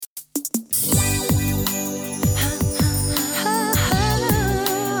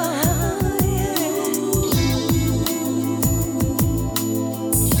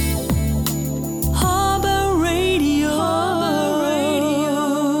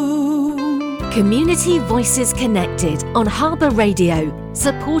Community Voices Connected on Harbour Radio,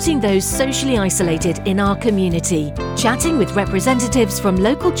 supporting those socially isolated in our community, chatting with representatives from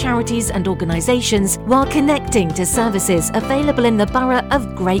local charities and organisations while connecting to services available in the borough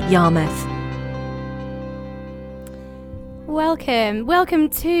of Great Yarmouth. Welcome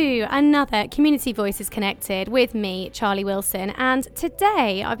to another Community Voices Connected with me, Charlie Wilson, and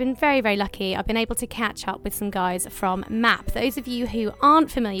today I've been very, very lucky. I've been able to catch up with some guys from MAP. Those of you who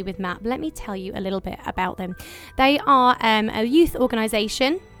aren't familiar with MAP, let me tell you a little bit about them. They are a youth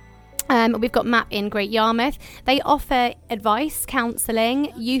organisation. We've got MAP in Great Yarmouth. They offer advice,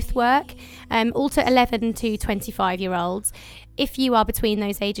 counselling, youth work, all to 11 to 25-year-olds. If you are between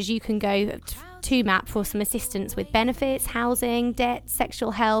those ages, you can go to MAP for some assistance with benefits, housing, debt,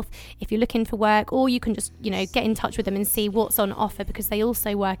 sexual health, if you're looking for work, or you can just, get in touch with them and see what's on offer, because they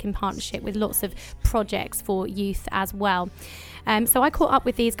also work in partnership with lots of projects for youth as well. So I caught up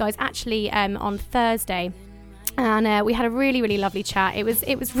with these guys actually on Thursday. And we had a really, really lovely chat. It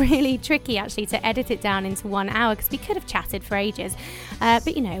was really tricky actually to edit it down into 1 hour because we could have chatted for ages. But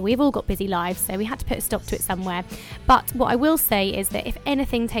we've all got busy lives, so we had to put a stop to it somewhere. But what I will say is that if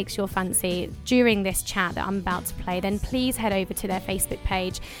anything takes your fancy during this chat that I'm about to play, then please head over to their Facebook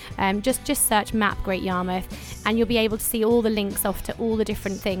page. Just search MAP Great Yarmouth, and you'll be able to see all the links off to all the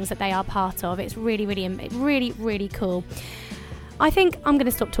different things that they are part of. It's really, really cool. I think I'm going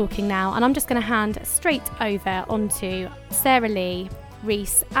to stop talking now, and I'm just going to hand straight over onto Sarah Lee,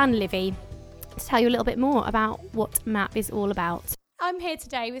 Reese and Livy to tell you a little bit more about what MAP is all about. I'm here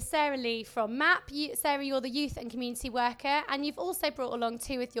today with Sarah Lee from MAP. Sarah, you're the youth and community worker, and you've also brought along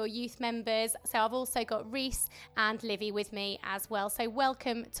 2 of your youth members. So I've also got Reese and Livy with me as well. So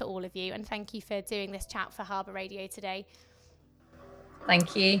welcome to all of you, and thank you for doing this chat for Harbour Radio today.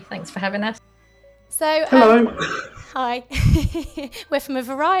 Thank you. Thanks for having us. So, hello. Hi. We're from a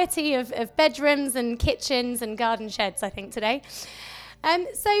variety of bedrooms and kitchens and garden sheds, I think, today.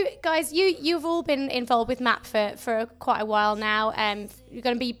 So, guys, you've all been involved with MAP for quite a while now. You're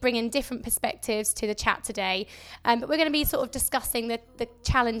going to be bringing different perspectives to the chat today. But we're going to be sort of discussing the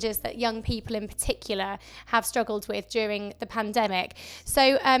challenges that young people in particular have struggled with during the pandemic.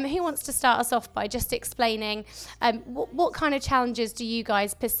 So who wants to start us off by just explaining what kind of challenges do you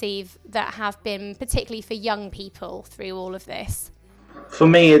guys perceive that have been particularly for young people through all of this? For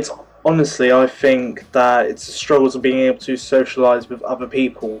me, honestly, I think that it's a struggle to being able to socialise with other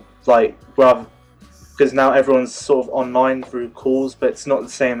people, because now everyone's sort of online through calls, but it's not the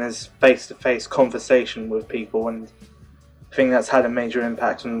same as face-to-face conversation with people, and I think that's had a major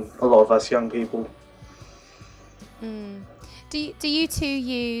impact on a lot of us young people. Do you two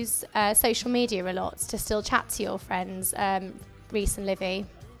use social media a lot to still chat to your friends, Reese and Livy?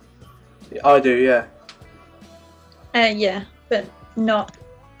 I do, yeah. Yeah, but not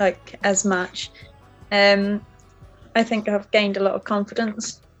like as much. I think I've gained a lot of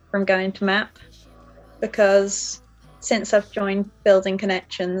confidence from going to MAP, because since I've joined Building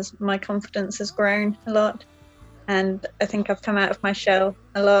Connections, my confidence has grown a lot, and I think I've come out of my shell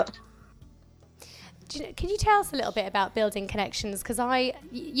a lot. Can you tell us a little bit about Building Connections? Because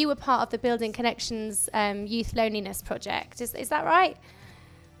you were part of the Building Connections Youth Loneliness Project. Is that right?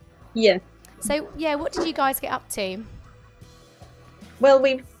 Yeah. So, what did you guys get up to? Well,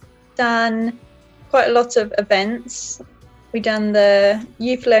 we've done quite a lot of events. We've done the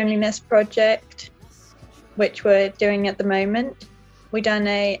Youth Loneliness Project, which we're doing at the moment. We've done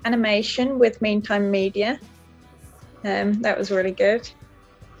an animation with Meantime Media. That was really good,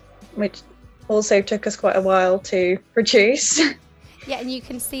 which also took us quite a while to produce. Yeah, and you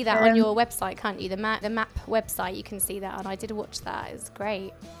can see that on your website, can't you? The MAP website, you can see that, and I did watch that. It was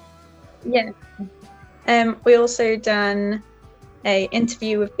great. Yeah. We also done an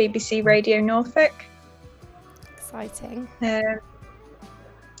interview with BBC Radio Norfolk. Exciting. Yeah,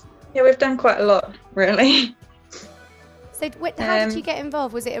 we've done quite a lot, really. So how did you get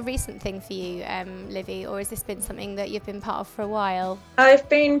involved? Was it a recent thing for you, Livy, or has this been something that you've been part of for a while? I've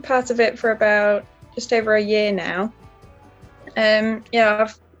been part of it for about just over a year now.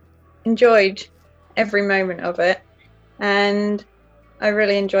 I've enjoyed every moment of it, and I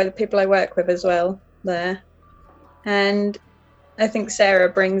really enjoy the people I work with as well there. And I think Sarah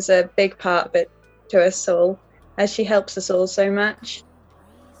brings a big part of it to us all, as she helps us all so much.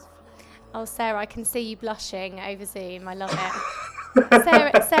 Oh, Sarah, I can see you blushing over Zoom. I love it.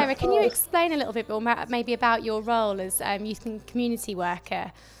 Sarah, can you explain a little bit more maybe about your role as youth and community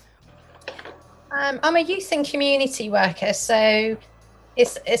worker? I'm a youth and community worker, so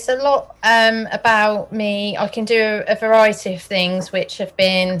it's a lot about me. I can do a variety of things, which have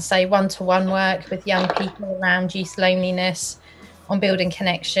been, say, one-to-one work with young people around youth loneliness. on Building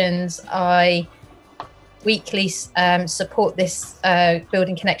Connections, I weekly support this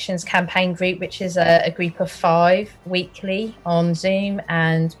Building Connections campaign group, which is a group of 5 weekly on Zoom,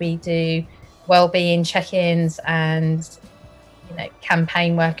 and we do wellbeing check-ins and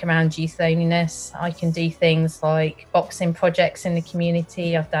campaign work around youth loneliness. I can do things like boxing projects in the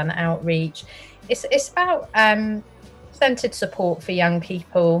community. I've done outreach. It's about centered support for young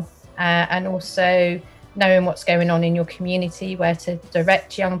people, and also knowing what's going on in your community, where to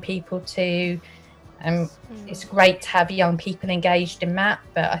direct young people to. It's great to have young people engaged in MAP,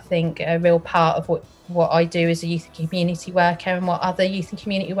 but I think a real part of what I do as a youth and community worker, and what other youth and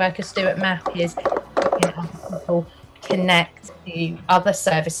community workers do at MAP, is helping other people connect to other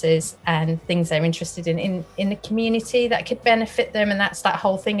services and things they're interested in the community that could benefit them. And that's that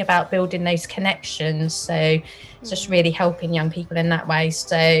whole thing about building those connections. So it's just really helping young people in that way.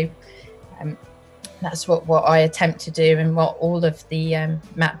 So that's what I attempt to do, and what all of the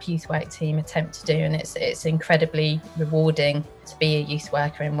MAP youth work team attempt to do. And it's incredibly rewarding to be a youth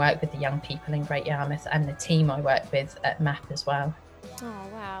worker and work with the young people in Great Yarmouth, and the team I work with at MAP as well. Oh,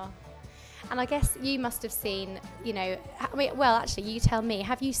 wow. And I guess you must have seen, actually, you tell me,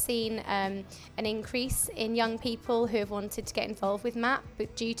 have you seen an increase in young people who have wanted to get involved with MAP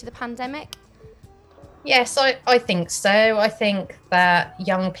due to the pandemic? Yes, I think so. I think that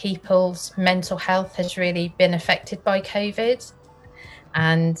young people's mental health has really been affected by COVID.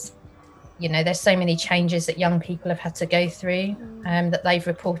 And, there's so many changes that young people have had to go through that they've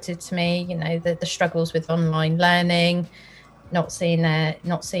reported to me, the struggles with online learning, not seeing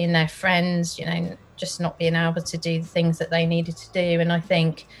their friends, just not being able to do the things that they needed to do. And I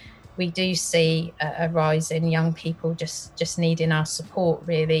think we do see a rise in young people just needing our support,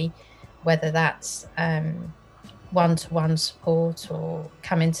 really, whether that's one-to-one support or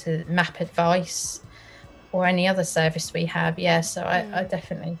coming to MAP advice or any other service we have. So I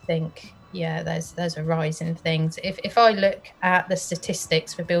definitely think there's a rise in things. If I look at the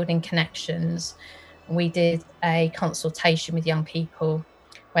statistics for Building Connections, we did a consultation with young people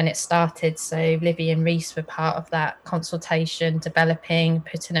when it started. So Livy and Reese were part of that consultation, developing,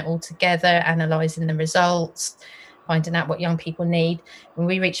 putting it all together, analysing the results, finding out what young people need. When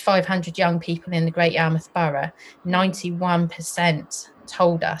we reached 500 young people in the Great Yarmouth Borough, 91%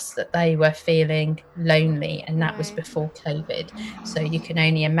 told us that they were feeling lonely, and that was before COVID. So you can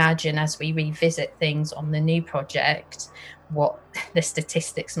only imagine, as we revisit things on the new project, what the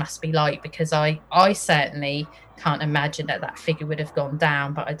statistics must be like, because I certainly can't imagine that figure would have gone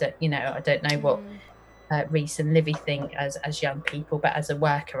down. But I don't know what Reese and Livy think as young people, but as a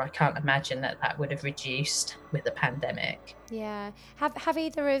worker, I can't imagine that would have reduced with the pandemic. Yeah. Have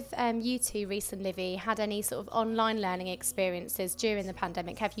either of you two, Reese and Livy, had any sort of online learning experiences during the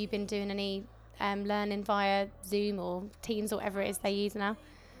pandemic? Have you been doing any learning via Zoom or Teams or whatever it is they use now?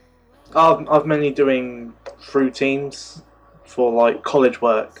 I've mainly doing through Teams for like college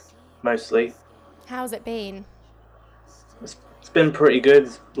work mostly. How's it been? It's been pretty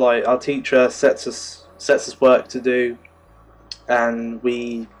good. Like, our teacher sets us work to do, and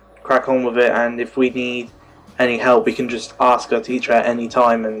we crack on with it, and if we need any help we can just ask our teacher at any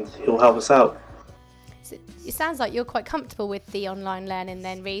time and he'll help us out. So it sounds like you're quite comfortable with the online learning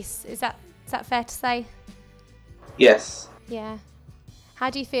then, Reese. Is that fair to say? Yes. Yeah. How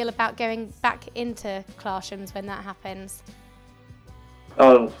do you feel about going back into classrooms when that happens?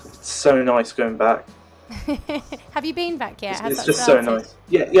 Oh, it's so nice going back. Have you been back yet? It's just started? So nice.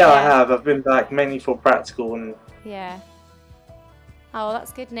 Yeah, I have. I've been back mainly for practical and... Yeah. Oh,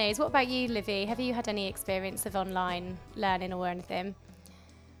 that's good news. What about you, Livy? Have you had any experience of online learning or anything?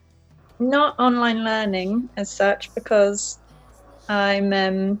 Not online learning as such, because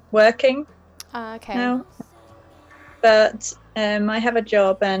I'm working now. But I have a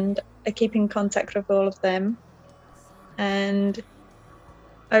job and I keep in contact with all of them. And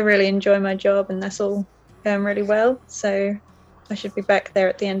I really enjoy my job, and that's all going really well. So I should be back there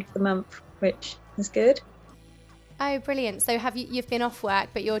at the end of the month, which is good. Oh, brilliant. So you've been off work,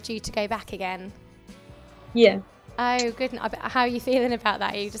 but you're due to go back again? Yeah. Oh, good. How are you feeling about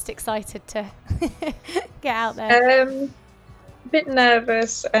that? Are you just excited to get out there? A bit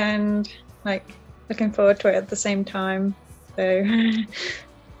nervous and looking forward to it at the same time. So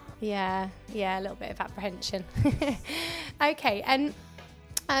yeah, a little bit of apprehension. Okay, and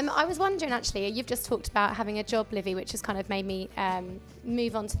I was wondering, actually, you've just talked about having a job, Livy, which has kind of made me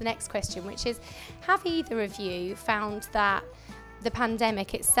move on to the next question, which is, have either of you found that the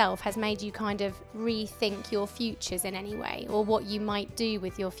pandemic itself has made you kind of rethink your futures in any way, or what you might do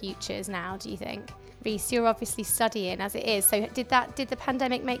with your futures now, do you think? Reese, you're obviously studying as it is. So did the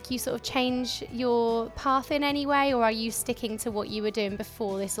pandemic make you sort of change your path in any way, or are you sticking to what you were doing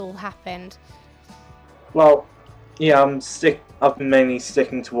before this all happened? Well, yeah, I've been mainly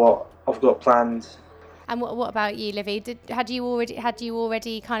sticking to what I've got planned. And what about you, Livy? Had you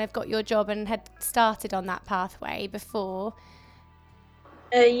already kind of got your job and had started on that pathway before?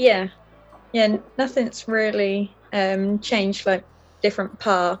 Yeah, nothing's really changed, like different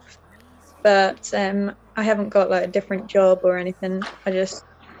path, but I haven't got like a different job or anything. I just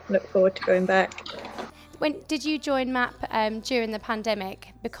look forward to going back. When did you join MAP during the pandemic,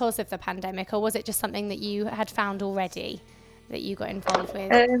 because of the pandemic, or was it just something that you had found already that you got involved with?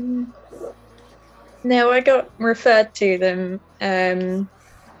 No, I got referred to them.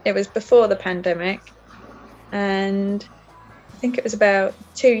 It was before the pandemic, and I think it was about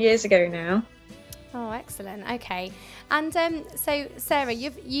 2 years ago now. Oh, excellent. Okay. And so, Sarah,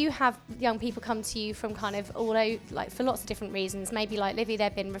 you have young people come to you from kind of all over, like for lots of different reasons. Maybe like Livy,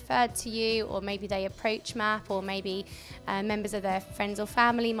 they've been referred to you, or maybe they approach MAP, or maybe members of their friends or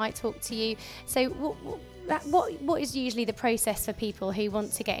family might talk to you. So what is usually the process for people who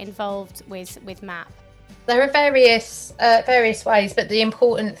want to get involved with MAP? There are various ways, but the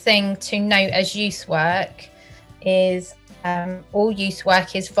important thing to note as youth work is all youth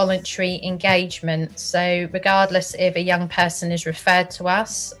work is voluntary engagement. So regardless if a young person is referred to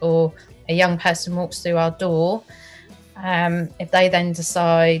us or a young person walks through our door, if they then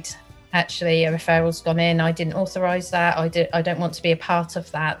decide, actually a referral's gone in, I didn't authorise that, I don't want to be a part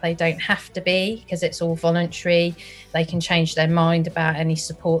of that, they don't have to be, because it's all voluntary. They can change their mind about any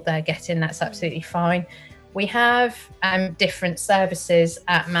support they're getting, that's absolutely fine. We have different services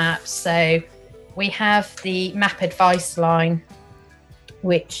at MAP. So we have the MAP advice line,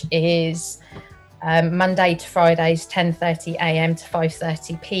 which is Monday to Fridays 10:30 a.m. to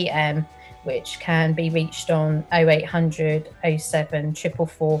 5:30 p.m, which can be reached on 0800 07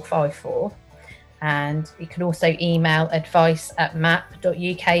 444 54. And you can also email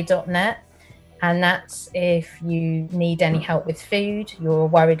advice@map.uk.net. And that's if you need any help with food, you're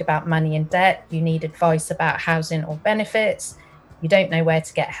worried about money and debt, you need advice about housing or benefits, you don't know where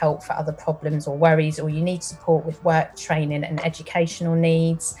to get help for other problems or worries, or you need support with work, training and educational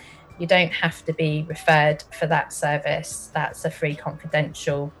needs. You don't have to be referred for that service. That's a free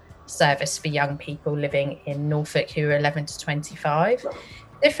confidential service for young people living in Norfolk who are 11 to 25.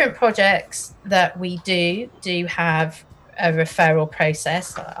 Different projects that we do have a referral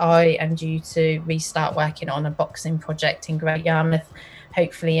process. I am due to restart working on a boxing project in Great Yarmouth,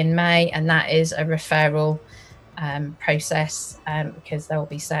 hopefully in May, and that is a referral process because there will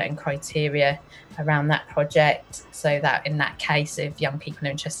be certain criteria around that project, so that in that case, if young people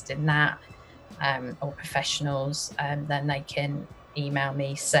are interested in that or professionals, then they can email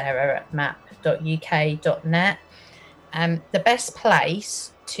me, sarah@map.uk.net. The best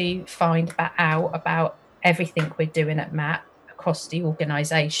place to find out about everything we're doing at MAP across the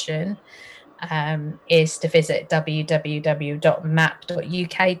organisation is to visit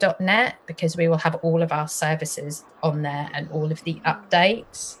www.map.uk.net, because we will have all of our services on there and all of the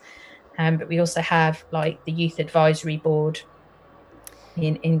updates. But we also have like the Youth Advisory Board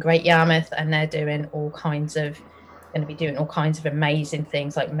in Great Yarmouth, and they're doing going to be doing all kinds of amazing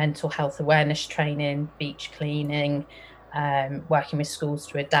things like mental health awareness training, beach cleaning, working with schools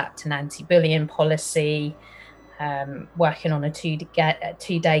to adapt an anti-bullying policy, working on a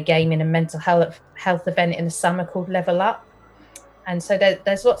two-day gaming and mental health event in the summer called Level Up. And so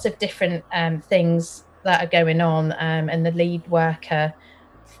there's lots of different things that are going on, and the lead worker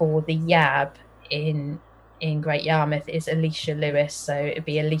for the YAB in Great Yarmouth is Alicia Lewis. So it'd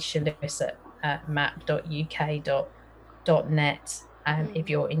be Alicia Lewis at map.uk.net if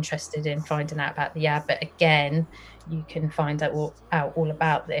you're interested in finding out about the YAB. But again, you can find out all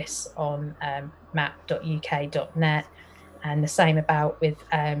about this on map.uk.net, and the same about with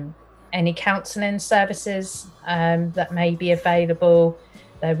any counselling services that may be available.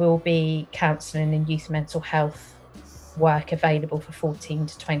 There will be counselling and youth mental health work available for 14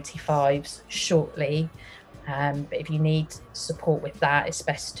 to 25s shortly. But if you need support with that, it's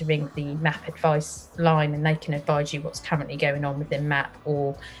best to ring the MAP advice line, and they can advise you what's currently going on within MAP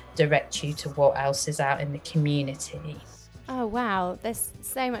or direct you to what else is out in the community. Oh wow, there's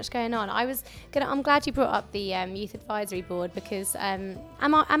so much going on. I'm glad you brought up the Youth Advisory Board, because am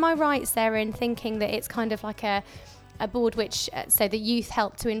I right, Sarah, in thinking that it's kind of like a board which so the youth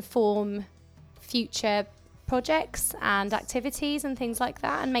help to inform future projects and activities and things like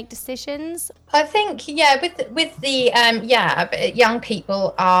that and make decisions? I think, yeah, with the young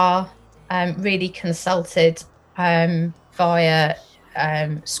people are really consulted via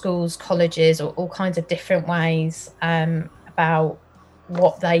schools, colleges, or all kinds of different ways about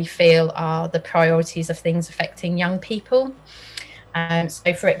what they feel are the priorities of things affecting young people.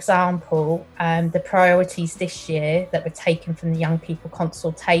 So, for example, the priorities this year that were taken from the young people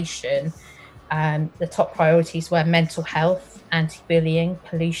consultation, the top priorities were mental health, anti-bullying,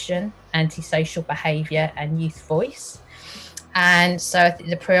 pollution, antisocial behaviour and youth voice. And so I think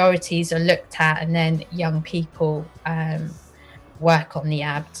the priorities are looked at, and then young people work on the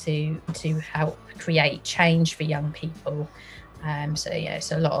AB to help create change for young people. So yeah,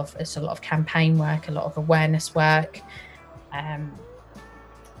 it's a lot of campaign work, a lot of awareness work.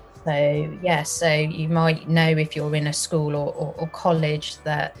 So you might know if you're in a school or college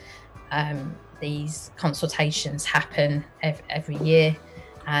that these consultations happen every year,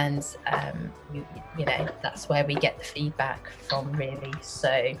 and you know, that's where we get the feedback from, really.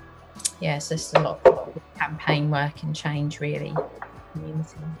 So yes, it's a lot of campaign work and change, really.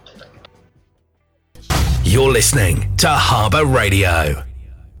 Community. You're listening to Harbour Radio.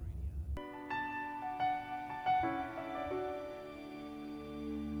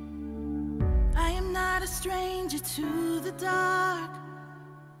 I am not a stranger to the dark.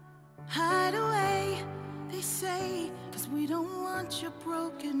 Hide away, they say, 'cause we don't want your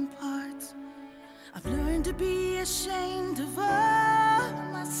broken parts. I've learned to be ashamed of all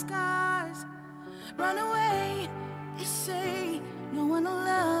my scars. Run away, they say, no one will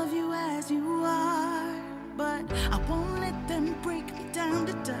love you as you are. But I won't let them break me down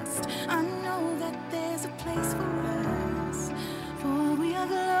to dust. I know that there's a place for us, for we are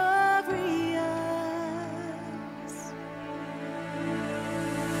glorious.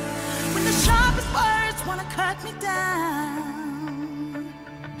 When the sharpest words wanna cut me down,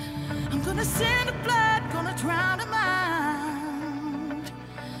 I'm gonna send the blood, gonna drown them out.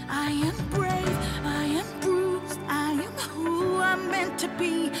 I am brave, I am bruised, I am who I'm meant to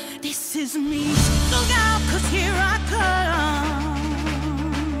be. This is me. Look out, 'cause here I come,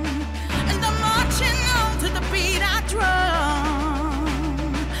 and I'm marching on to the beat I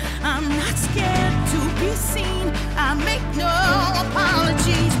drum. I'm not scared to be seen, I make no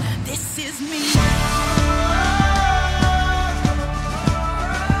apologies. This is me.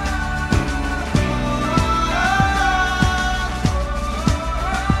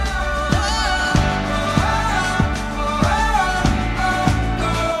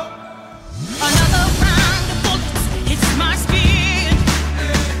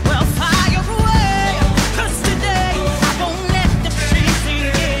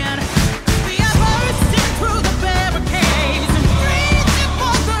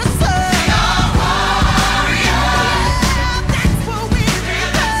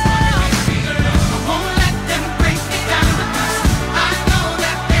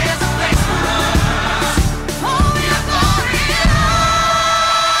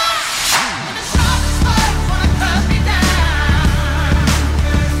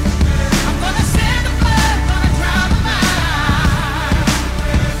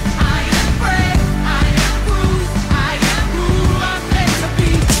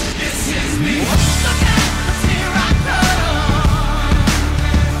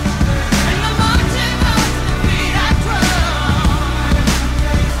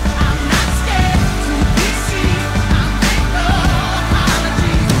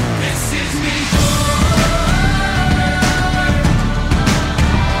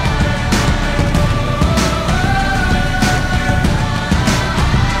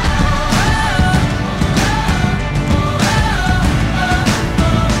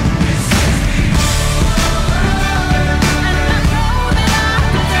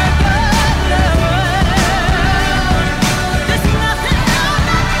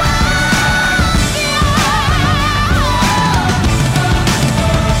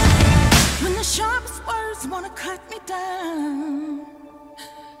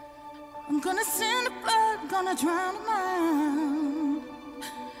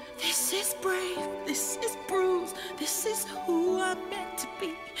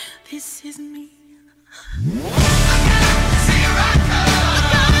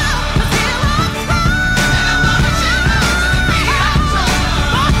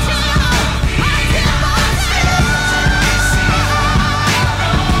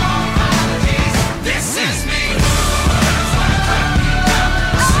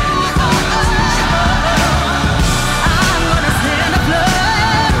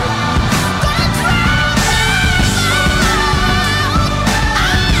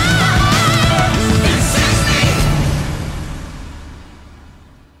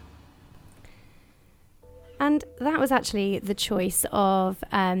 Actually the choice of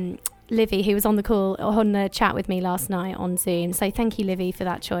Livy, who was on the chat with me last night on Zoom. So thank you, Livy, for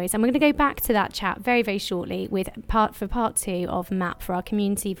that choice. And we're going to go back to that chat very, very shortly with part 2 of MAP for our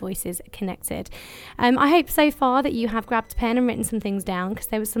Community Voices Connected. I hope so far that you have grabbed a pen and written some things down, because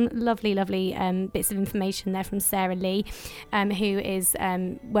there was some lovely bits of information there from Sarah Lee, who is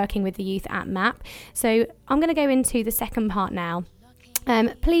working with the youth at MAP. So I'm going to go into the second part now.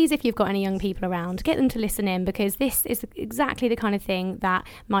 Please, if you've got any young people around, get them to listen in, because this is exactly the kind of thing that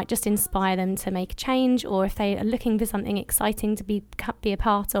might just inspire them to make a change, or if they are looking for something exciting to be a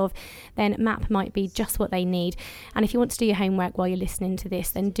part of, then MAP might be just what they need. And if you want to do your homework while you're listening to this,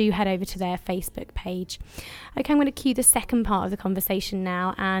 then do head over to their Facebook page. Okay, I'm going to cue the second part of the conversation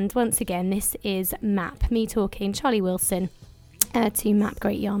now, and once again, this is MAP, me talking, Charlie Wilson, to MAP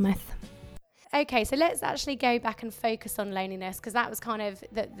Great Yarmouth. Okay, so let's actually go back and focus on loneliness, because that was kind of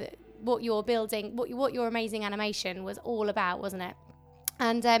what you're building, what your amazing animation was all about, wasn't it?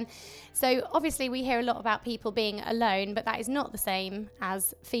 And so obviously we hear a lot about people being alone, but that is not the same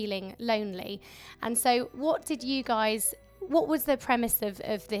as feeling lonely. And so what was the premise of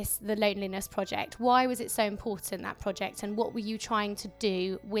the Loneliness Project? Why was it so important, that project, and what were you trying to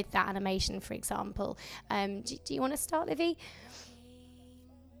do with that animation, for example? Do you want to start, Livy?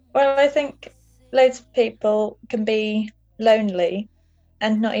 Well, I think loads of people can be lonely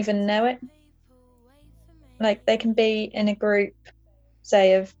and not even know it. Like, they can be in a group,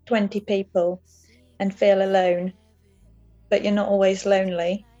 say, of 20 people and feel alone, but you're not always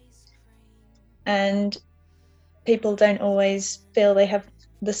lonely. And people don't always feel they have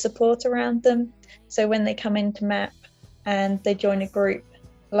the support around them. So when they come into MAP and they join a group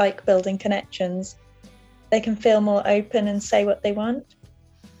like Building Connections, they can feel more open and say what they want.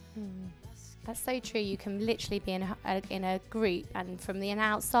 That's so true. You can literally be in a group, and from the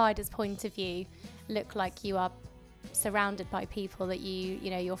outsider's point of view, look like you are surrounded by people that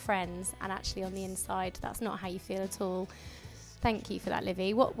you know, your friends, and actually on the inside, that's not how you feel at all. Thank you for that,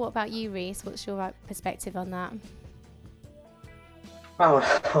 Livy. What about you, Reese? What's your perspective on that? Wow,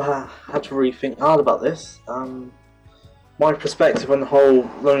 I had to really think hard about this. My perspective on the whole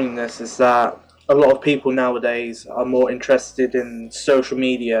loneliness is that a lot of people nowadays are more interested in social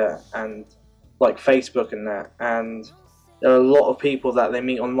media and like Facebook and that, and there are a lot of people that they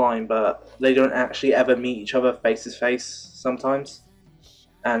meet online, but they don't actually ever meet each other face to face sometimes.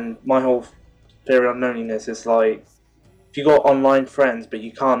 And my whole theory on loneliness is like, if you got online friends but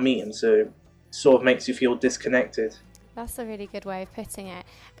you can't meet them, so it sort of makes you feel disconnected. That's a really good way of putting it.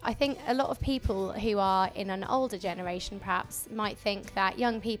 I think a lot of people who are in an older generation perhaps might think that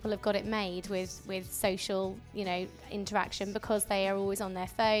young people have got it made with social, interaction, because they are always on their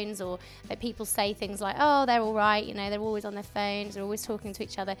phones, or that people say things like, oh, they're all right, they're always on their phones, they're always talking to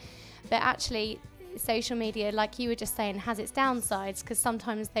each other. But actually, social media, like you were just saying, has its downsides, because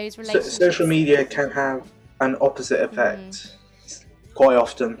sometimes those relationships... Social media can have an opposite effect quite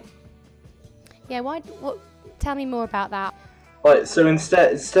often. Yeah, tell me more about that. Right, so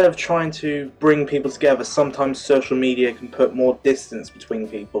instead of trying to bring people together, sometimes social media can put more distance between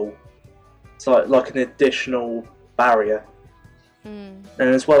people. It's like an additional barrier. And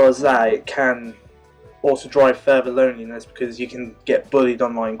as well as that, it can also drive further loneliness, because you can get bullied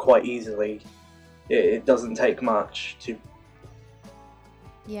online quite easily. It doesn't take much to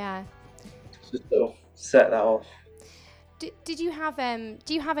sort of set that off. Do you have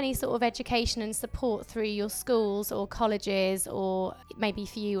any sort of education and support through your schools or colleges, or maybe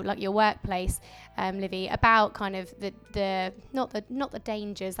for you, like your workplace, Livy, about kind of the not the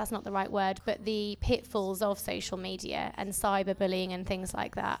dangers, that's not the right word, but the pitfalls of social media and cyberbullying and things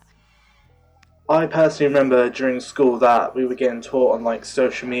like that? I personally remember during school that we were getting taught on like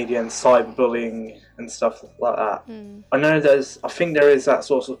social media and cyberbullying and stuff like that. I think there is that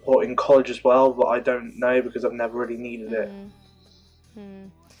sort of support in college as well, but I don't know because I've never really needed it.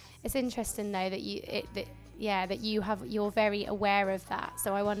 It's interesting though that you're very aware of that.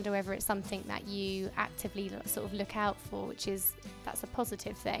 So I wonder whether it's something that you actively sort of look out for, that's a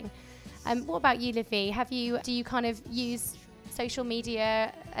positive thing. What about you, Livy? Do you kind of use social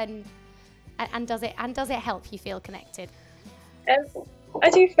media and does it help you feel connected? I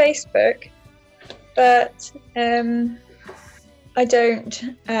do Facebook, but I don't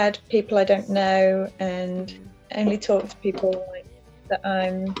add people I don't know, and only talk to people that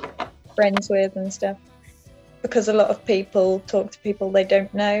I'm friends with and stuff, because a lot of people talk to people they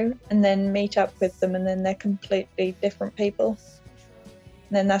don't know and then meet up with them, and then they're completely different people,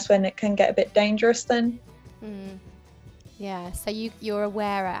 and then that's when it can get a bit dangerous then. Yeah, so you're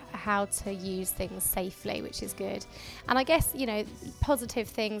aware of how to use things safely, which is good. And I guess, positive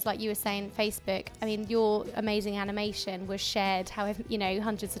things like you were saying, Facebook, I mean, your amazing animation was shared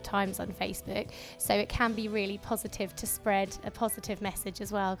hundreds of times on Facebook. So it can be really positive to spread a positive message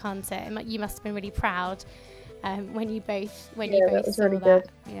as well, can't it? You must have been really proud when you both saw really that.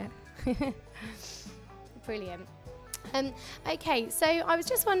 Yeah. Brilliant. Okay, so I was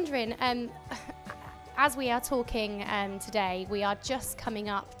just wondering, as we are talking today, we are just coming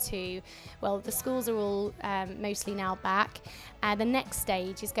up to, the schools are all mostly now back. The next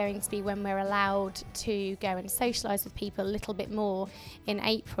stage is going to be when we're allowed to go and socialise with people a little bit more in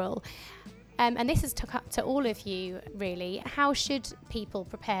April. And this is up to all of you, really. How should people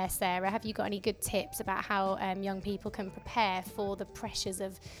prepare, Sarah? Have you got any good tips about how young people can prepare for the pressures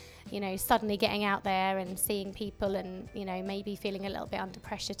of, suddenly getting out there and seeing people and, maybe feeling a little bit under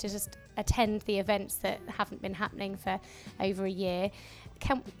pressure to just attend the events that haven't been happening for over a year?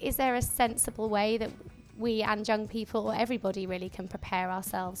 Is there a sensible way that we and young people, or everybody really, can prepare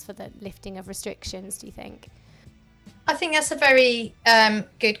ourselves for the lifting of restrictions, do you think? I think that's a very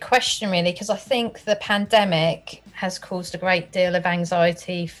good question, really, because I think the pandemic has caused a great deal of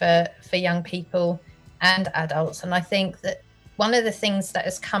anxiety for young people and adults. And I think that one of the things that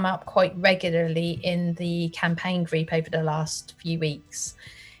has come up quite regularly in the campaign group over the last few weeks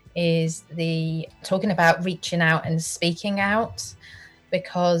is talking about reaching out and speaking out,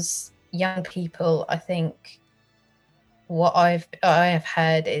 because young people, I think what I have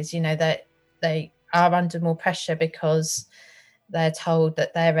heard is, that they are under more pressure because they're told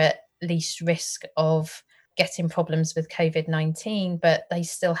that they're at least risk of getting problems with COVID-19, but they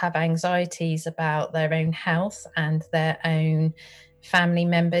still have anxieties about their own health and their own family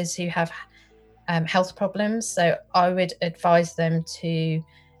members who have health problems. So I would advise them to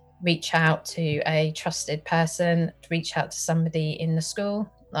reach out to a trusted person, to reach out to somebody in the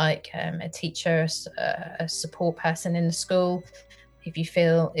school, like a teacher, a support person in the school.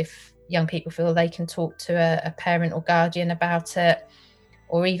 If young people feel they can talk to a parent or guardian about it,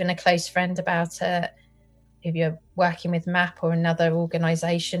 or even a close friend about it. If you're working with MAP or another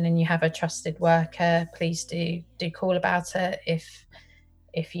organisation and you have a trusted worker, please do call about it.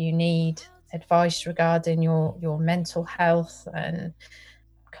 If you need advice regarding your mental health, and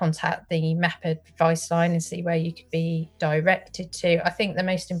contact the MAP advice line and see where you could be directed to. I think the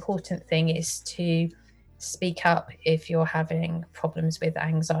most important thing is to speak up if you're having problems with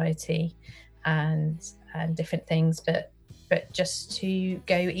anxiety and different things, but just to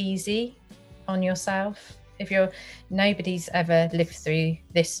go easy on yourself. Nobody's ever lived through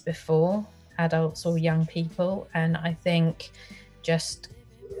this before, adults or young people, and I think just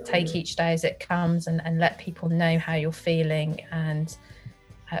take each day as it comes and let people know how you're feeling, and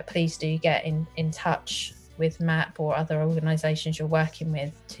please do get in touch with MAP or other organisations you're working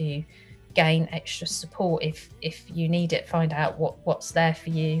with to gain extra support if you need it. Find out what's there for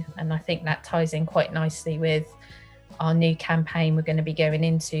you, and I think that ties in quite nicely with our new campaign we're going to be going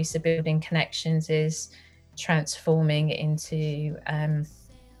into. So Building Connections is transforming into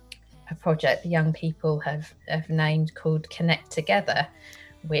a project the young people have named called Connect Together,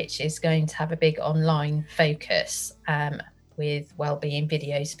 which is going to have a big online focus with wellbeing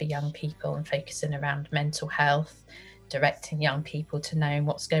videos for young people and focusing around mental health, directing young people to knowing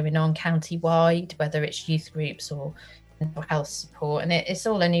what's going on county-wide, whether it's youth groups or mental health support. And it's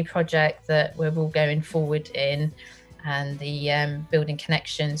all a new project that we're all going forward in, and the Building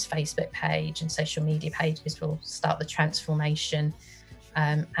Connections Facebook page and social media pages will start the transformation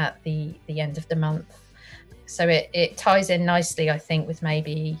at the end of the month. So it ties in nicely, I think, with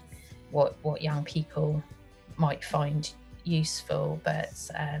maybe what young people might find useful. But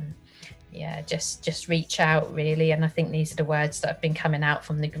just reach out, really. And I think these are the words that have been coming out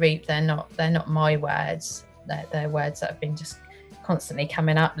from the group. They're not my words. They're words that have been just constantly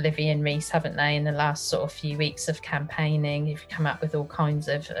coming up. Livy and Reese, haven't they, in the last sort of few weeks of campaigning, you've come up with all kinds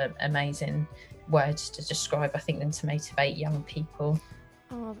of amazing words to describe, I think, them to motivate young people.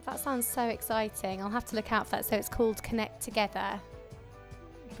 Oh, that sounds so exciting. I'll have to look out for that. So it's called Connect Together.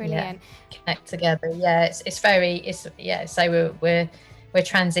 Brilliant. Yeah, Connect Together. Yeah, so we're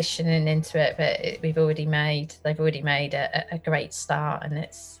transitioning into it, but they've already made a great start, and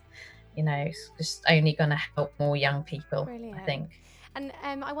it's just only going to help more young people. Brilliant. I think. And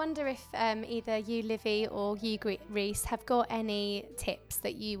I wonder if either you, Livy, or you, Reese, have got any tips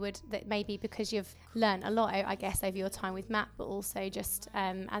that maybe because you've learned a lot, I guess, over your time with MAP, but also just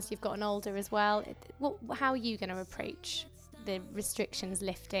as you've gotten older as well. How are you going to approach the restrictions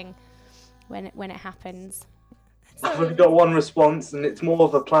lifting when it happens? I've got one response, and it's more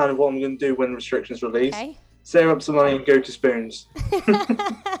of a plan of what I'm going to do when restrictions release. Okay. save up some money and go to Spoons.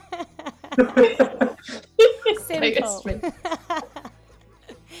 Simple.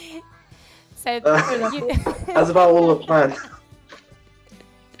 So that's about all the plan.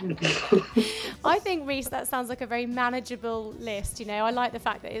 I think, Reese, that sounds like a very manageable list. You know, I like the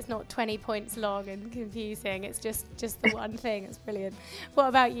fact that it's not 20 points long and confusing. It's just the one thing. It's brilliant. What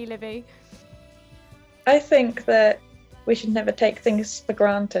about you, Livy? I think that we should never take things for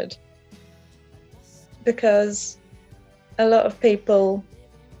granted, because a lot of people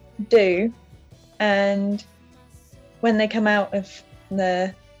do, and when they come out of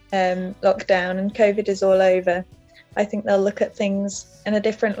the lockdown and COVID is all over, I think they'll look at things in a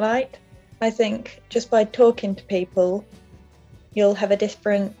different light. I think just by talking to people, you'll have a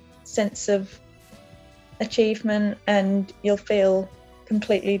different sense of achievement and you'll feel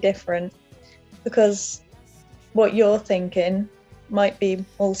completely different, because what you're thinking might be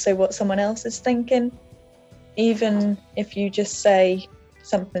also what someone else is thinking. Even if you just say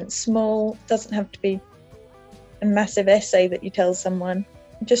something small, it doesn't have to be a massive essay that you tell someone.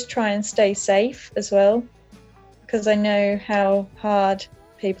 Just try and stay safe as well, because I know how hard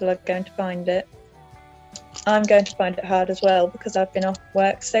people are going to find it. I'm going to find it hard as well, because I've been off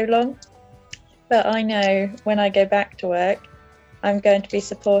work so long. But I know when I go back to work, I'm going to be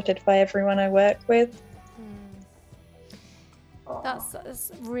supported by everyone I work with.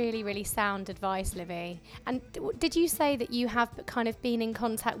 That's really, really sound advice, Livy. And did you say that you have kind of been in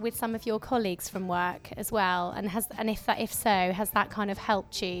contact with some of your colleagues from work as well? And if so, has that kind of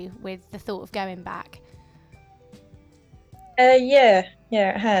helped you with the thought of going back? Yeah,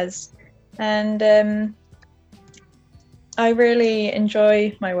 it has. And I really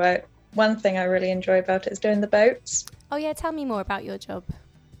enjoy my work. One thing I really enjoy about it is doing the boats. Oh yeah, tell me more about your job.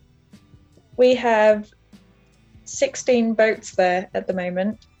 We have 16 boats there at the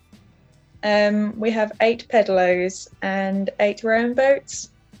moment. We have 8 pedalos and 8 rowing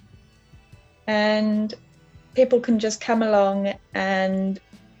boats, and people can just come along and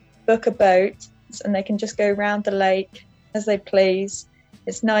book a boat and they can just go around the lake as they please.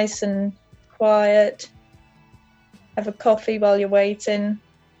 It's nice and quiet. Have a coffee while you're waiting.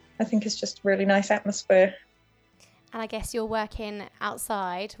 I think it's just a really nice atmosphere. And I guess you're working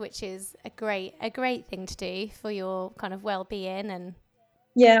outside, which is a great thing to do for your kind of well-being. And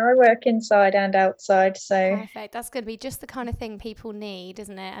yeah, I work inside and outside, so perfect. That's going to be just the kind of thing people need,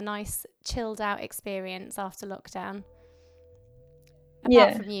 isn't it? A nice chilled out experience after lockdown.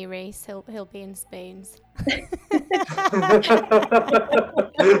 Apart from you, Reese, he'll be in Spoons.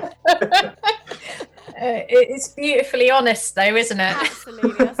 It's beautifully honest, though, isn't it?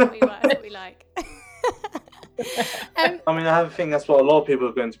 Absolutely, that's what we like. I mean, I have a think that's what a lot of people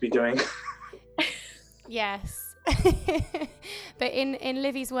are going to be doing. Yes. But in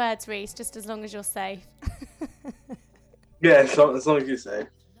Livy's words, Reese, just as long as you're safe. Yeah, as long as you're safe.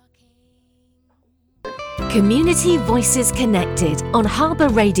 Community Voices Connected on Harbour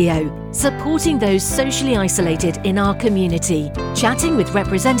Radio, supporting those socially isolated in our community, chatting with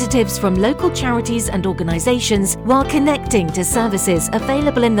representatives from local charities and organisations while connecting to services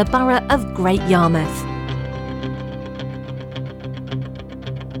available in the borough of Great Yarmouth.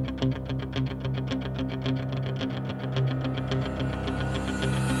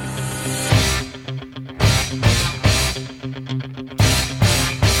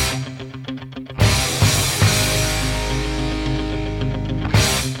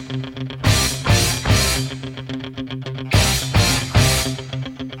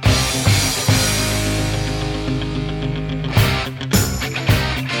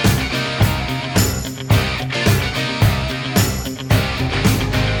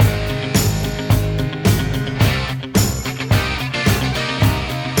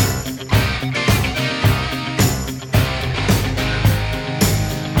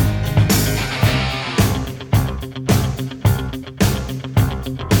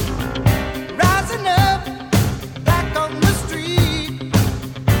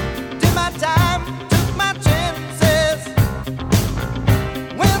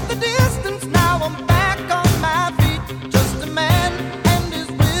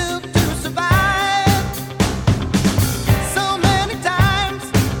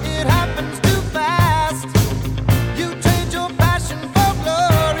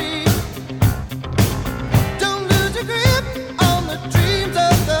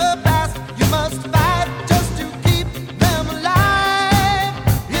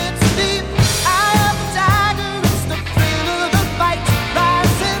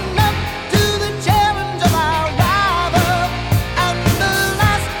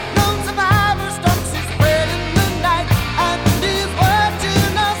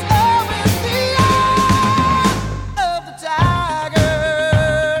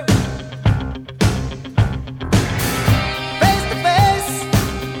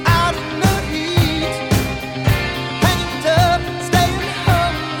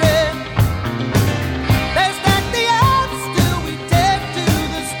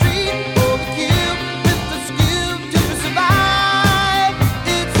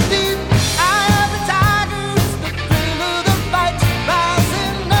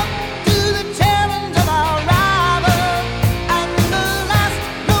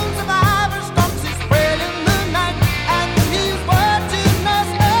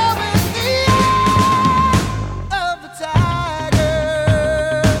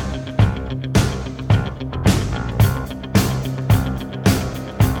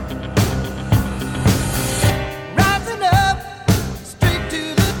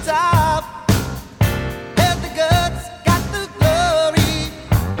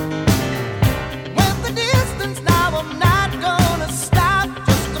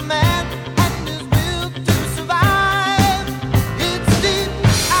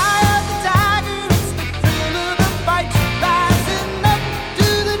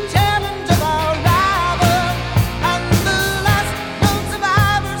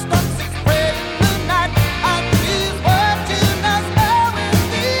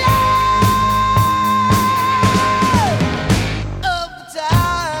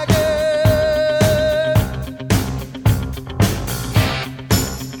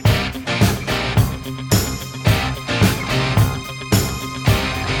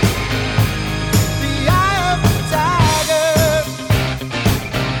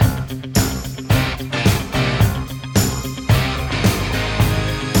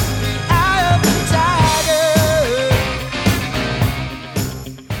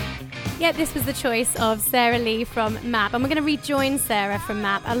 this was the choice of Sarah Lee from MAP, and we're going to rejoin Sarah from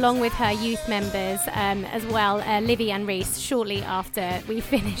MAP along with her youth members as well, Livy and Reese, shortly after we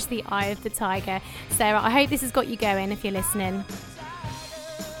finish the Eye of the Tiger. Sarah, I hope this has got you going if you're listening.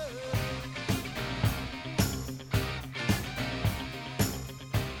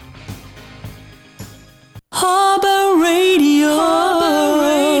 Harbour Radio. Harbour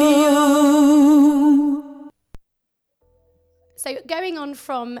Radio. So going on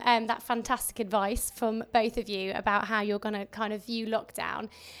from that fantastic advice from both of you about how you're going to kind of view lockdown,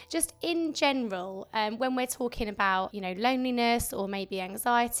 just in general, when we're talking about, loneliness or maybe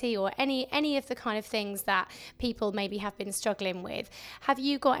anxiety or any of the kind of things that people maybe have been struggling with, have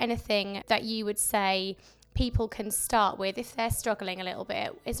you got anything that you would say people can start with if they're struggling a little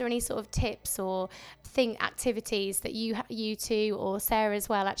bit? Is there any sort of tips or activities that you two, or Sarah as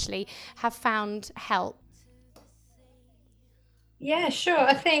well, actually have found help? Yeah, sure.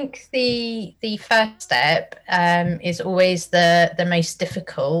 I think the first step is always the most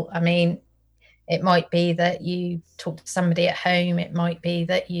difficult. I mean, it might be that you talk to somebody at home. It might be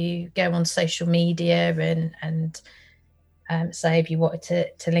that you go on social media and say, if you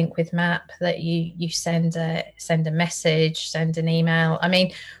wanted to link with MAP, that you send a message, send an email. I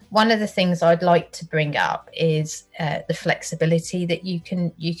mean, one of the things I'd like to bring up is the flexibility that you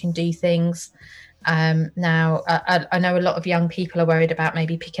can do things. Now, I know a lot of young people are worried about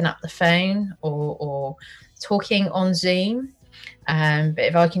maybe picking up the phone or talking on Zoom. But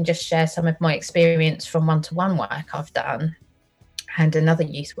if I can just share some of my experience from one-to-one work I've done, and another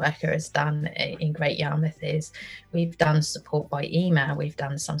youth worker has done in Great Yarmouth, is we've done support by email, we've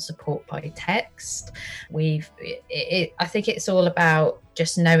done some support by text. I think it's all about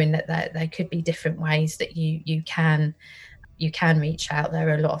just knowing that there could be different ways that you can reach out. There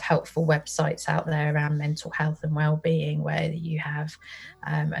are a lot of helpful websites out there around mental health and well-being, where you have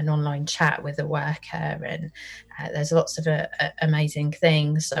an online chat with a worker, and there's lots of amazing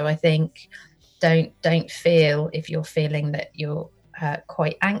things. So I think don't feel, if you're feeling that you're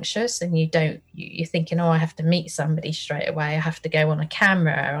quite anxious and you're thinking, I have to meet somebody straight away, I have to go on a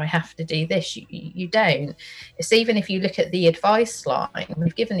camera, I have to do this. You don't. It's even if you look at the advice line,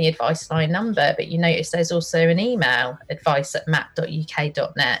 we've given the advice line number, but you notice there's also an email,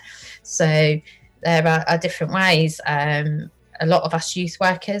 advice@map.uk.net. So there are different ways. A lot of us youth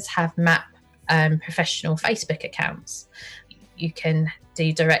workers have MAP professional Facebook accounts. You can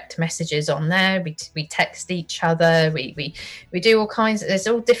do direct messages on there. We text each other. We do all kinds. There's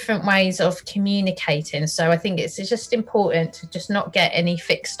all different ways of communicating. So I think it's just important to just not get any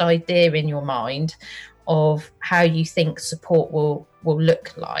fixed idea in your mind of how you think support will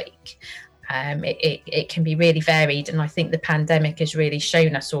look like. It can be really varied, and I think the pandemic has really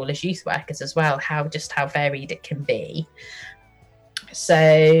shown us all as youth workers as well how varied it can be.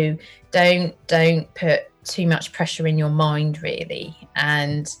 So don't put too much pressure in your mind, really.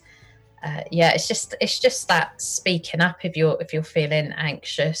 And it's just that speaking up if you're feeling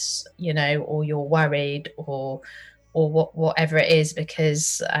anxious, or you're worried, or whatever it is,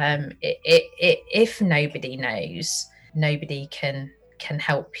 because if nobody knows, nobody can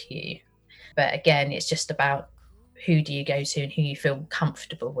help you. But again, it's just about who do you go to and who you feel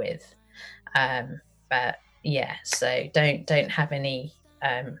comfortable with. But yeah, so don't have any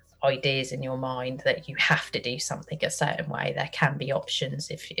ideas in your mind that you have to do something a certain way. There can be options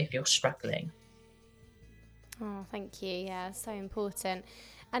if you're struggling. Oh, thank you. Yeah, so important.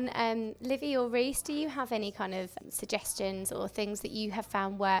 And Livy or Reese, do you have any kind of suggestions or things that you have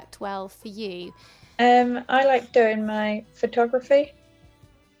found worked well for you? I like doing my photography.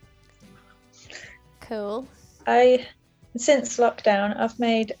 Cool. Since lockdown, I've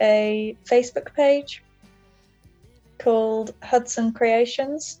made a Facebook page called Hudson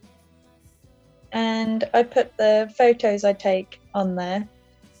Creations, and I put the photos I take on there,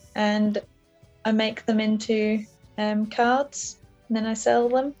 and I make them into cards, and then I sell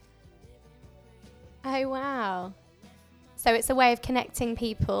them. Oh wow. So it's a way of connecting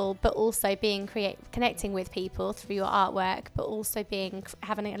people, but also connecting with people through your artwork, but also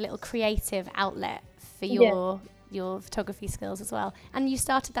having a little creative outlet for your photography skills as well. And you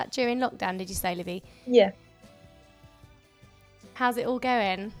started that during lockdown, did you say, Livy? Yeah. How's it all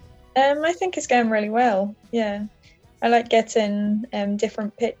going? I think it's going really well. Yeah, I like getting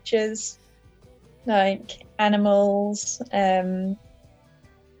different pictures, like animals,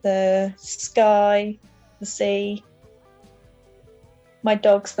 the sky, the sea. My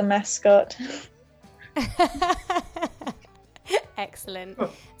dog's the mascot. Excellent.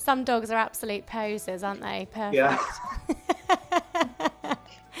 Some dogs are absolute posers, aren't they? Perfect. Yeah.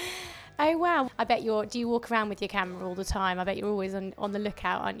 Oh wow! I bet do you walk around with your camera all the time? I bet you're always on the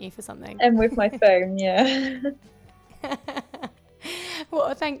lookout, aren't you, for something? And with my phone, yeah.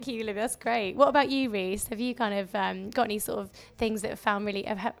 Well, thank you, Olivia. That's great. What about you, Reese? Have you kind of got any sort of things that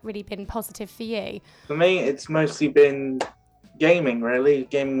have really been positive for you? For me, it's mostly been gaming, really.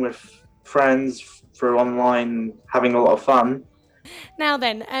 Gaming with friends through online, having a lot of fun. Now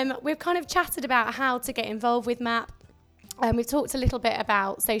then, we've kind of chatted about how to get involved with MAP. We've talked a little bit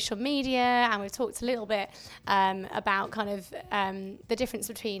about social media, and we've talked a little bit about kind of the difference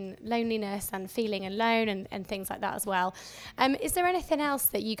between loneliness and feeling alone and things like that as well. Is there anything else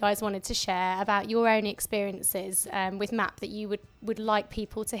that you guys wanted to share about your own experiences with MAP that you would like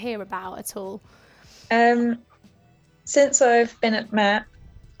people to hear about at all? Since I've been at MAP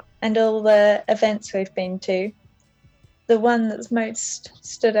and all the events we've been to, the one that's most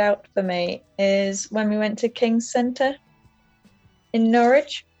stood out for me is when we went to King's Centre in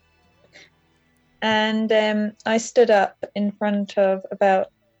Norwich, and I stood up in front of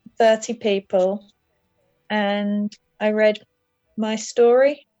about 30 people and I read my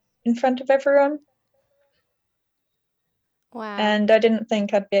story in front of everyone. Wow. And I didn't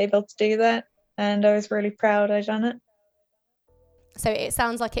think I'd be able to do that, and I was really proud I'd done it. So it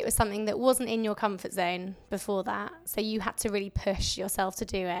sounds like it was something that wasn't in your comfort zone before that, so you had to really push yourself to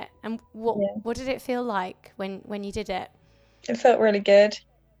do it. And what did it feel like when you did it? It felt really good,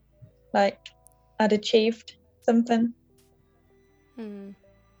 like I'd achieved something. I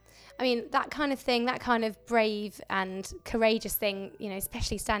mean, that kind of thing, that kind of brave and courageous thing, you know,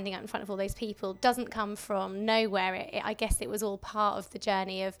 especially standing up in front of all those people, doesn't come from nowhere. I guess it was all part of the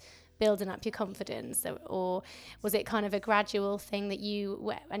journey of building up your confidence, or was it kind of a gradual thing that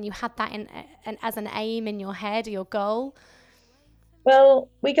you had that as an aim in your head, your goal? Well,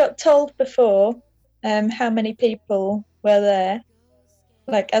 we got told before how many people were there,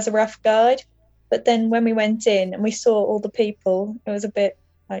 like as a rough guide, but then when we went in and we saw all the people, it was a bit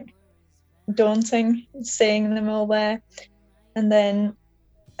like daunting seeing them all there. And then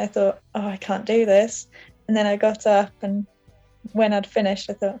I thought, oh, I can't do this. And then I got up, and when I'd finished,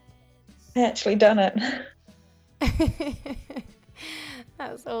 I thought, I actually done it.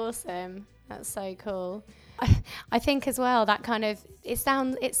 That's awesome. That's so cool. I think as well that kind of it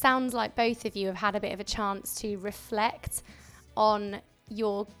sounds like both of you have had a bit of a chance to reflect on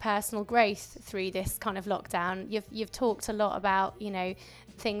your personal growth through this kind of lockdown. You've talked a lot about, you know,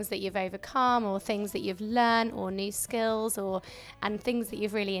 things that you've overcome or things that you've learned or new skills and things that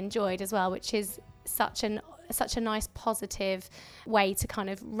you've really enjoyed as well, which is such a nice positive way to kind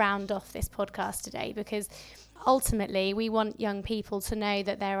of round off this podcast today, because ultimately we want young people to know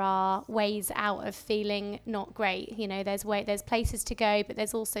that there are ways out of feeling not great. You know, there's places to go, but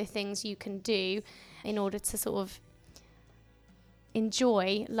there's also things you can do in order to sort of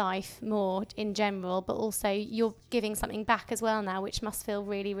enjoy life more in general, but also you're giving something back as well now, which must feel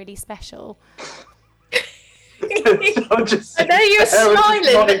really, really special. I know you're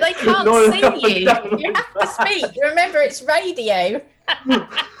smiling, but they can't see you. You have to speak. Remember, it's radio.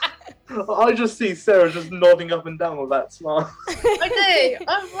 I just see Sarah just nodding up and down with that smile. I do.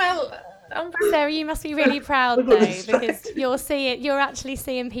 Oh, well, Sarah, you must be really proud though, because you're actually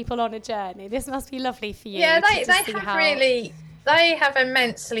seeing people on a journey. This must be lovely for you. Yeah, they have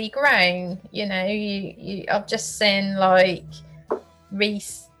immensely grown. You know, I've just seen like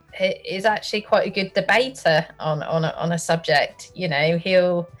Reese is actually quite a good debater on a subject. You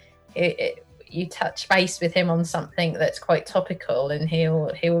know, you touch base with him on something that's quite topical, and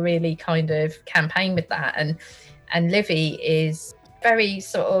he'll really kind of campaign with that. And Livy is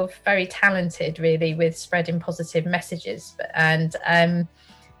very talented, really, with spreading positive messages. And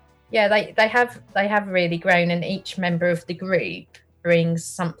yeah, they have really grown, and each member of the group brings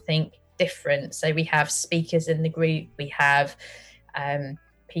something different. So we have speakers in the group, we have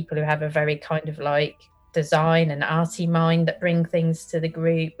people who have a very kind of like design and arty mind that bring things to the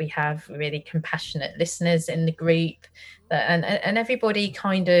group. We have really compassionate listeners in the group, and everybody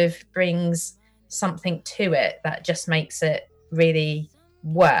kind of brings something to it that just makes it really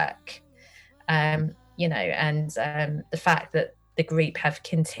work. You know, and the fact that the group have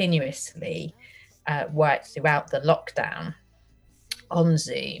continuously worked throughout the lockdown on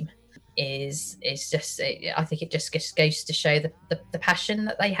Zoom is just, I think it just goes to show the passion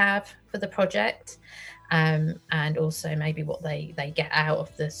that they have for the project, and also maybe what they get out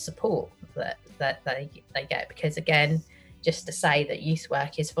of the support that they get. Because again, just to say that youth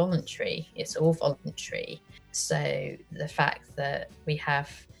work is voluntary, it's all voluntary. So the fact that we have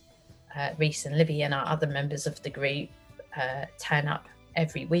Reese and Livy and our other members of the group turn up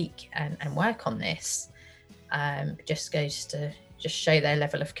every week and work on this just goes to just show their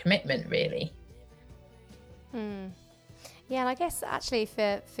level of commitment, really. Yeah, and I guess actually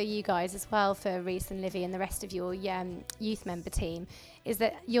for you guys as well, for Reese and Livy and the rest of your youth member team, is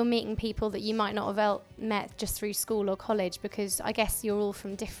that you're meeting people that you might not have met just through school or college, because I guess you're all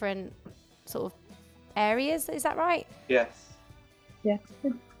from different sort of areas. Is that right? Yes. Yeah.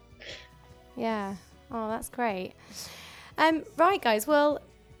 Yeah. Oh, that's great. Right, guys. Well,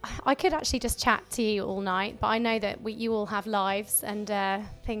 I could actually just chat to you all night, but I know that you all have lives and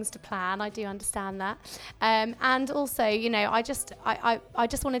things to plan. I do understand that. And also, you know, I just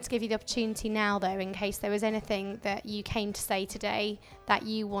wanted to give you the opportunity now, though, in case there was anything that you came to say today that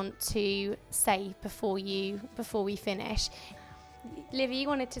you want to say before we finish. Livy, you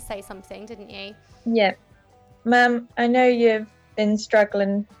wanted to say something, didn't you? Yeah. Mum, I know you've been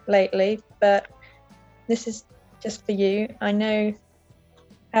struggling lately, but this is just for you. I know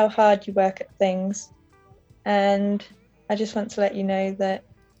how hard you work at things, and I just want to let you know that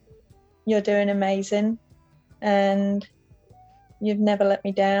you're doing amazing and you've never let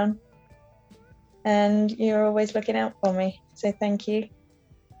me down and you're always looking out for me, so thank you.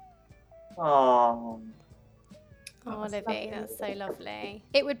 Oh, Livy, that's so lovely.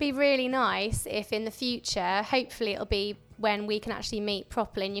 It would be really nice if in the future, hopefully it'll be when we can actually meet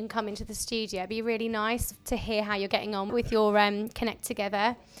properly and you can come into the studio. It'd be really nice to hear how you're getting on with your Connect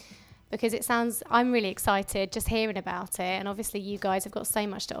Together, because I'm really excited just hearing about it. And obviously you guys have got so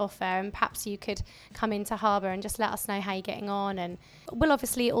much to offer, and perhaps you could come into Harbour and just let us know how you're getting on. And we'll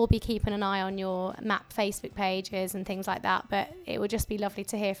obviously all be keeping an eye on your MAP Facebook pages and things like that, but it would just be lovely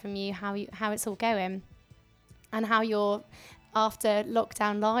to hear from you how it's all going and how your after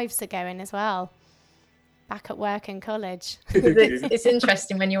lockdown lives are going as well, back at work and college. It's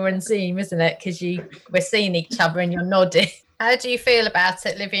interesting when you're on Zoom, isn't it? Because we're seeing each other and you're nodding. How do you feel about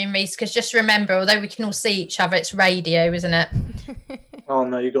it, Livy and Reese? Because just remember, although we can all see each other, it's radio, isn't it? Oh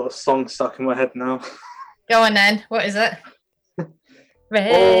no, you got a song stuck in my head now. Go on then. What is it?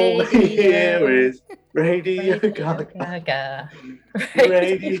 All we hear is Radio Gaga.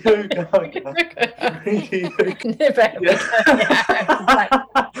 Radio Gaga. Radio Gaga.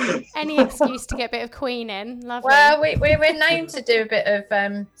 Any excuse to get a bit of Queen in. Lovely. Well, we're known to do a bit of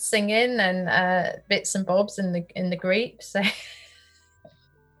singing and bits and bobs in the group. So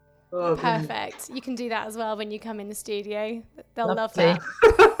perfect. You can do that as well when you come in the studio. They'll Lovely. love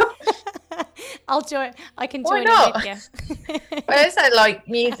that. I'll join. I can join in with you. Well, is that like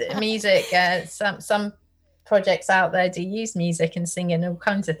music? Some projects out there do use music and singing, all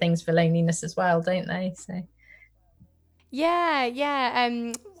kinds of things for loneliness as well, don't they? So. Yeah.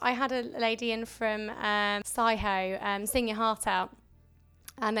 I had a lady in from SciHo, Sing Your Heart Out,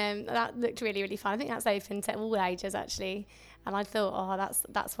 and that looked really, really fun. I think that's open to all ages actually, and I thought, oh,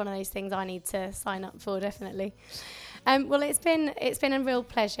 that's one of those things I need to sign up for, definitely. Well, it's been a real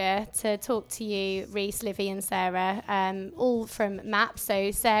pleasure to talk to you, Reese, Livy and Sarah, all from MAP.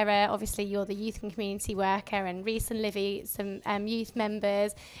 So Sarah, obviously you're the youth and community worker, and Reese and Livy, some youth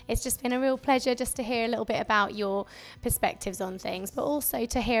members. It's just been a real pleasure just to hear a little bit about your perspectives on things, but also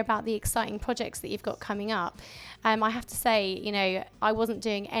to hear about the exciting projects that you've got coming up. I have to say, you know, I wasn't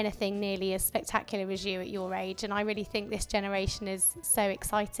doing anything nearly as spectacular as you at your age, and I really think this generation is so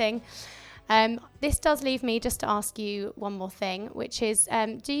exciting. This does leave me just to ask you one more thing, which is,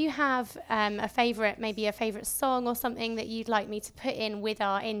 do you have a favourite song or something that you'd like me to put in with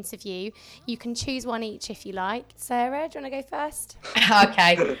our interview? You can choose one each if you like. Sarah, do you want to go first?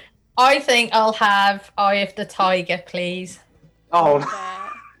 Okay. I think I'll have Eye of the Tiger, please. Oh.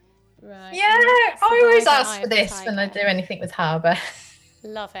 Right. Yeah, I always ask for this when I do anything with Harbour.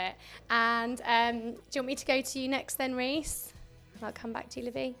 Love it. And do you want me to go to you next then, Reese? I'll come back to you,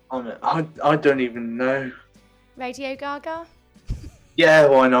 Livy. I don't even know. Radio Gaga? Yeah,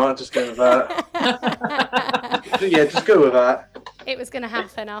 why not? Just go with that. Yeah, just go with that. It was going to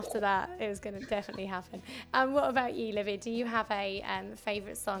happen after that. It was going to definitely happen. What about you, Livy? Do you have a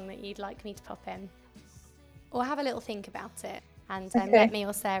favourite song that you'd like me to pop in? Or have a little think about it and Okay. let me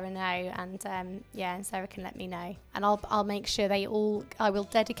or Sarah know. And and Sarah can let me know. And I'll make sure I will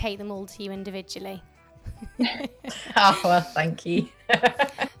dedicate them all to you individually. Oh, well, thank you.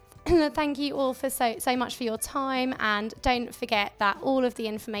 Thank you all for so much for your time, and don't forget that all of the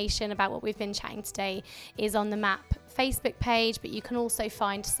information about what we've been chatting today is on the MAP Facebook page, but you can also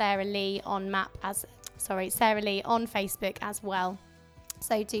find Sarah Lee on Facebook as well.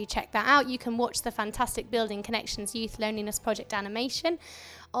 So do check that out. You can watch the fantastic Building Connections Youth Loneliness Project animation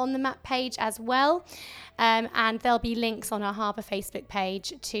on the MAP page as well. And there'll be links on our Harbour Facebook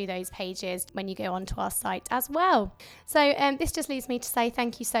page to those pages when you go onto our site as well. So this just leaves me to say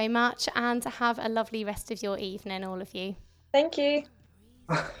thank you so much, and have a lovely rest of your evening, all of you. Thank you.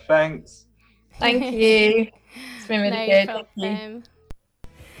 Thanks. Thank you. It's been really good. Thank you. problem.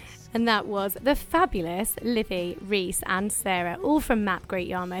 And that was the fabulous Livy, Reese and Sarah, all from MAP Great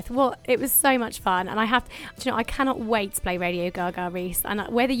Yarmouth. It was so much fun, and I cannot wait to play Radio Gaga, Reese, and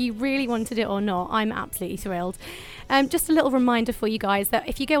whether you really wanted it or not, I'm absolutely thrilled. Just a little reminder for you guys that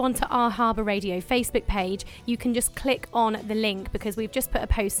if you go onto our Harbour Radio Facebook page, you can just click on the link, because we've just put a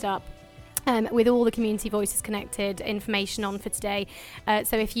post up with all the Community Voices Connected information on for today.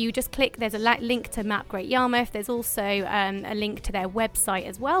 So if you just click, there's a link to MAP Great Yarmouth. There's also a link to their website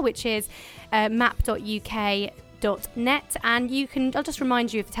as well, which is map.uk.net, and I'll just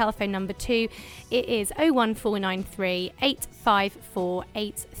remind you of the telephone number too. It is 01493 854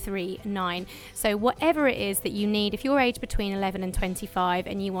 839. So whatever it is that you need, if you're aged between 11 and 25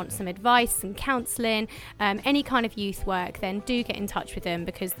 and you want some advice, some counselling, any kind of youth work, then do get in touch with them,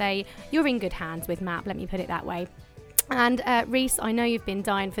 because you're in good hands with MAP, let me put it that way. And Reese, I know you've been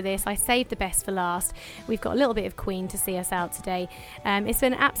dying for this. I saved the best for last. We've got a little bit of Queen to see us out today. It's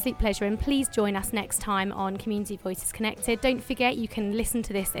been an absolute pleasure, and please join us next time on Community Voices Connected. Don't forget, you can listen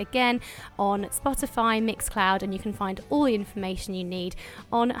to this again on Spotify, Mixcloud, and you can find all the information you need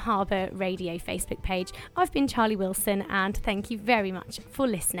on Harbour Radio Facebook page. I've been Charlie Wilson, and thank you very much for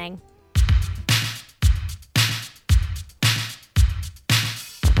listening.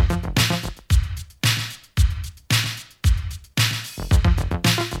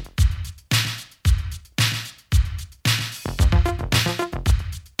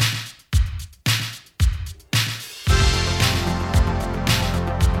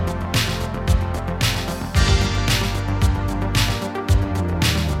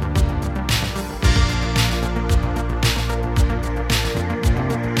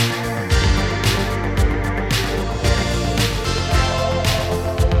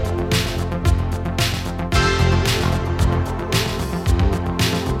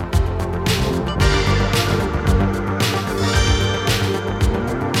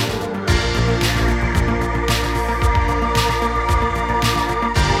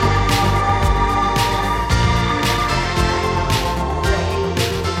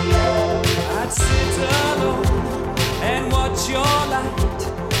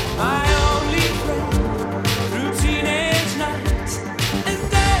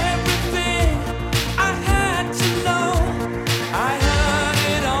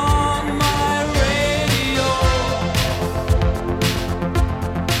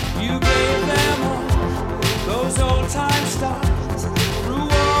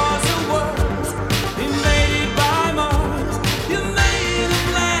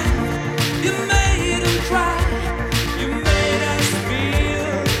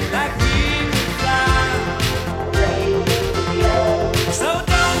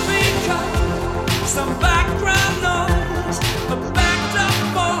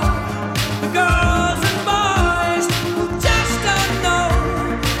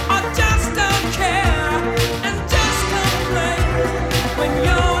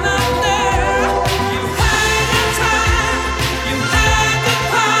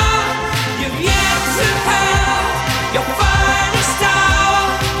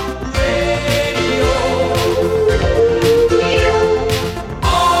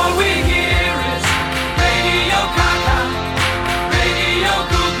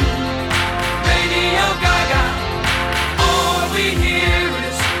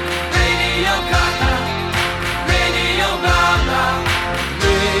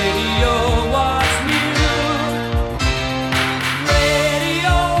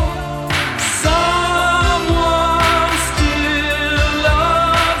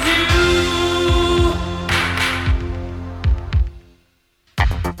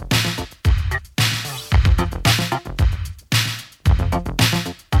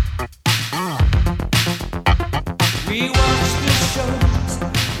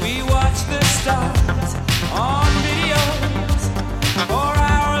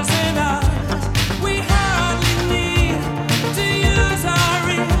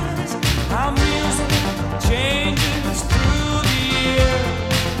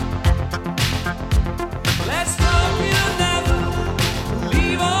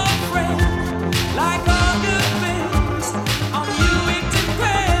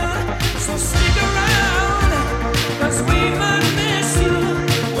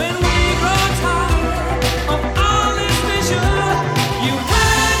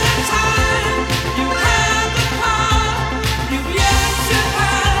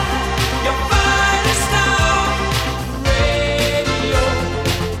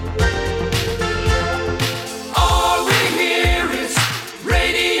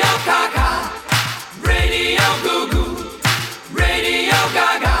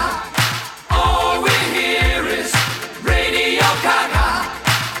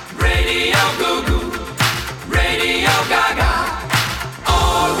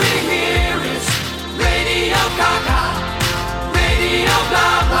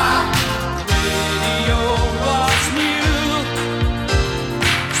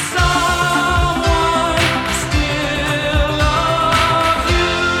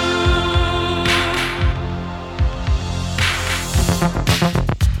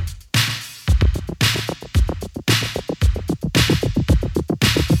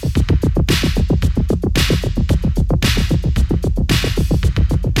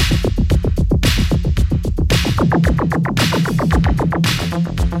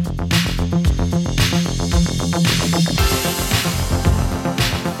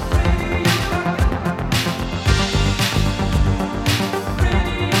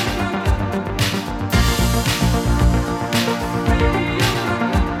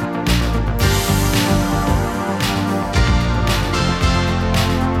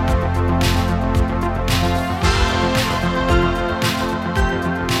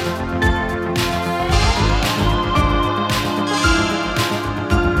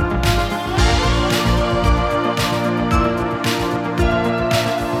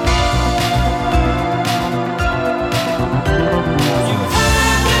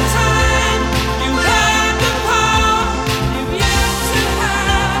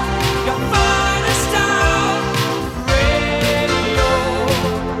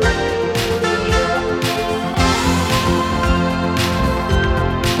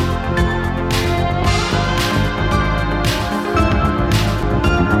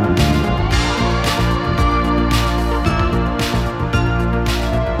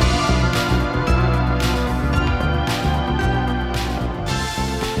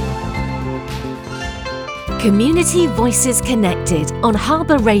 Community Voices Connected on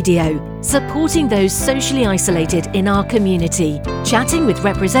Harbour Radio, supporting those socially isolated in our community, chatting with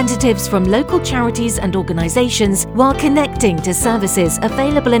representatives from local charities and organisations while connecting to services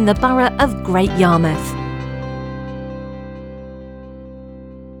available in the Borough of Great Yarmouth.